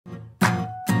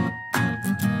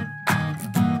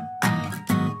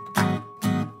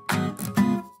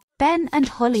Ben and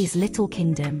Holly's Little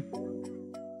Kingdom.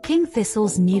 King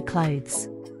Thistle's new clothes.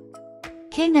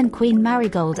 King and Queen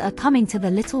Marigold are coming to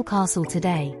the little castle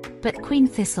today, but Queen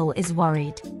Thistle is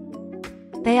worried.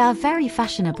 They are very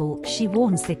fashionable, she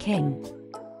warns the king.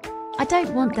 I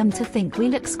don't want them to think we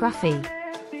look scruffy.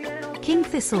 King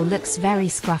Thistle looks very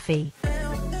scruffy.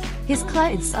 His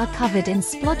clothes are covered in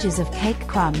splodges of cake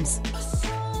crumbs.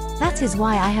 That is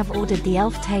why I have ordered the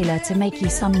elf tailor to make you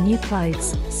some new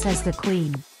clothes, says the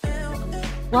queen.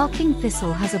 While King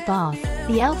Thistle has a bath,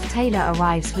 the elf tailor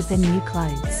arrives with the new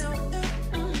clothes.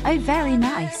 Oh, very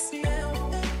nice,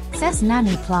 says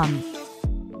Nanny Plum.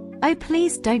 Oh,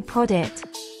 please don't prod it,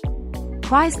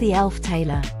 cries the elf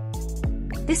tailor.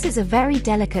 This is a very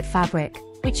delicate fabric,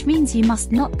 which means you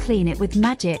must not clean it with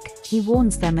magic, he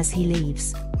warns them as he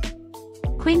leaves.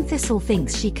 Queen Thistle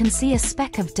thinks she can see a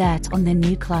speck of dirt on the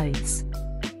new clothes.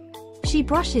 She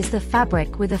brushes the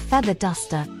fabric with a feather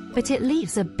duster, but it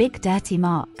leaves a big dirty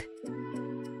mark.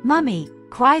 Mummy,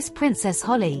 cries Princess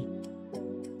Holly.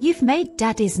 You've made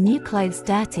Daddy's new clothes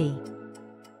dirty.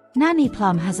 Nanny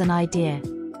Plum has an idea.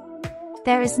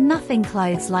 There is nothing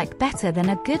clothes like better than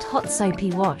a good hot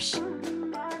soapy wash,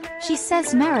 she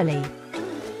says merrily.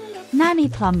 Nanny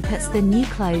Plum puts the new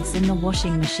clothes in the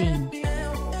washing machine.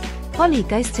 Holly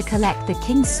goes to collect the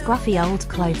king's scruffy old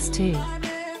clothes too.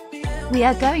 We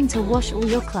are going to wash all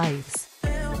your clothes,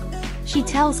 she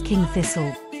tells King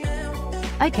Thistle.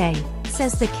 Okay,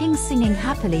 says the king, singing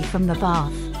happily from the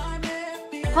bath.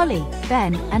 Holly,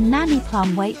 Ben, and Nanny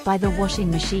Plum wait by the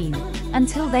washing machine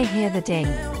until they hear the ding.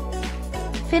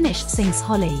 Finished, sings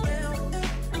Holly.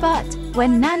 But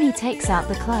when Nanny takes out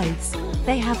the clothes,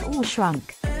 they have all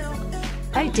shrunk.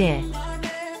 Oh dear.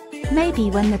 Maybe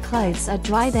when the clothes are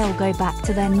dry they'll go back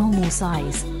to their normal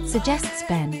size, suggests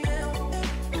Ben.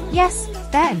 Yes,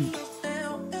 Ben.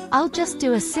 I'll just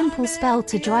do a simple spell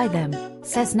to dry them,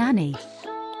 says Nanny.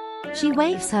 She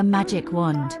waves her magic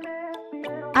wand.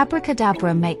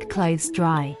 Abracadabra, make clothes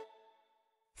dry.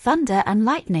 Thunder and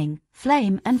lightning,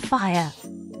 flame and fire.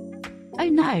 Oh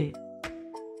no.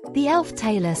 The elf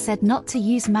tailor said not to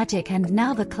use magic and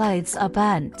now the clothes are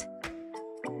burnt.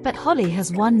 But Holly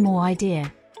has one more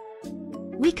idea.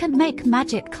 We can make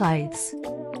magic clothes,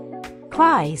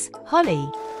 cries Holly.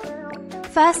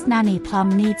 First, Nanny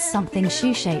Plum needs something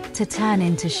shoe-shaped to turn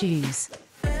into shoes.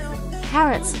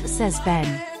 Carrots, says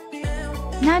Ben.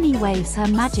 Nanny waves her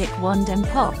magic wand and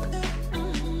pop.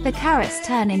 The carrots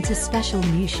turn into special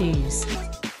new shoes.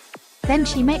 Then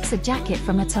she makes a jacket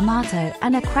from a tomato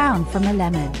and a crown from a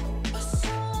lemon.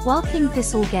 While King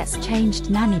Thistle gets changed,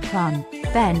 Nanny Plum,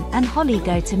 Ben, and Holly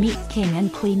go to meet King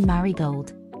and Queen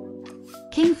Marigold.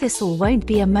 King Thistle won't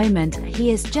be a moment,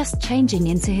 he is just changing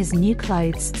into his new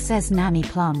clothes, says Nanny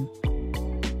Plum.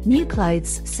 New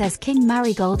clothes, says King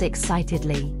Marigold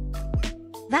excitedly.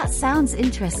 That sounds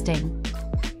interesting.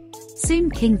 Soon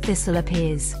King Thistle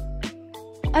appears.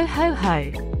 Oh ho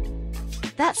ho.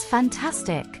 That's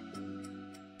fantastic,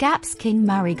 gaps King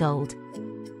Marigold.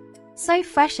 So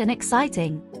fresh and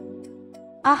exciting.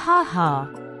 Ah ha ha,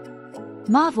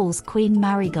 marvels Queen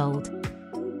Marigold.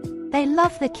 They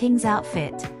love the king's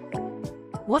outfit.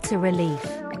 What a relief.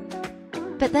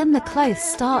 But then the clothes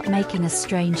start making a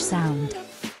strange sound.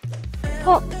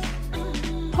 Pop!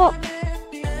 Pop!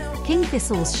 King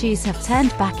Thistle's shoes have turned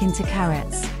back into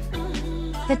carrots.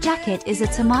 The jacket is a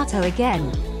tomato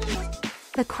again.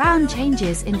 The crown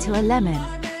changes into a lemon.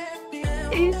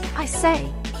 Ooh, I say!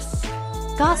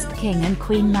 Gasped King and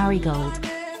Queen Marigold.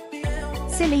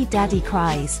 Silly Daddy,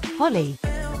 cries Holly.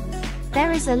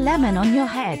 There is a lemon on your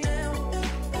head.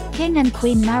 King and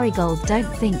Queen Marigold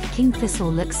don't think King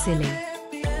Thistle looks silly.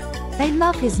 They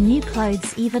love his new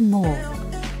clothes even more.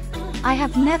 I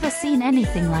have never seen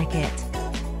anything like it.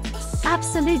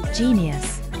 Absolute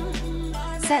genius,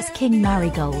 says King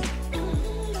Marigold.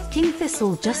 King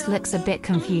Thistle just looks a bit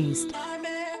confused.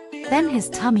 Then his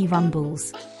tummy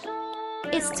rumbles.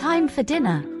 It's time for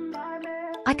dinner.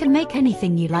 I can make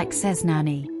anything you like, says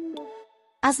Nanny.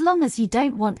 As long as you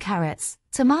don't want carrots,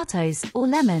 tomatoes, or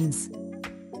lemons.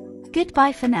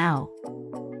 Goodbye for now.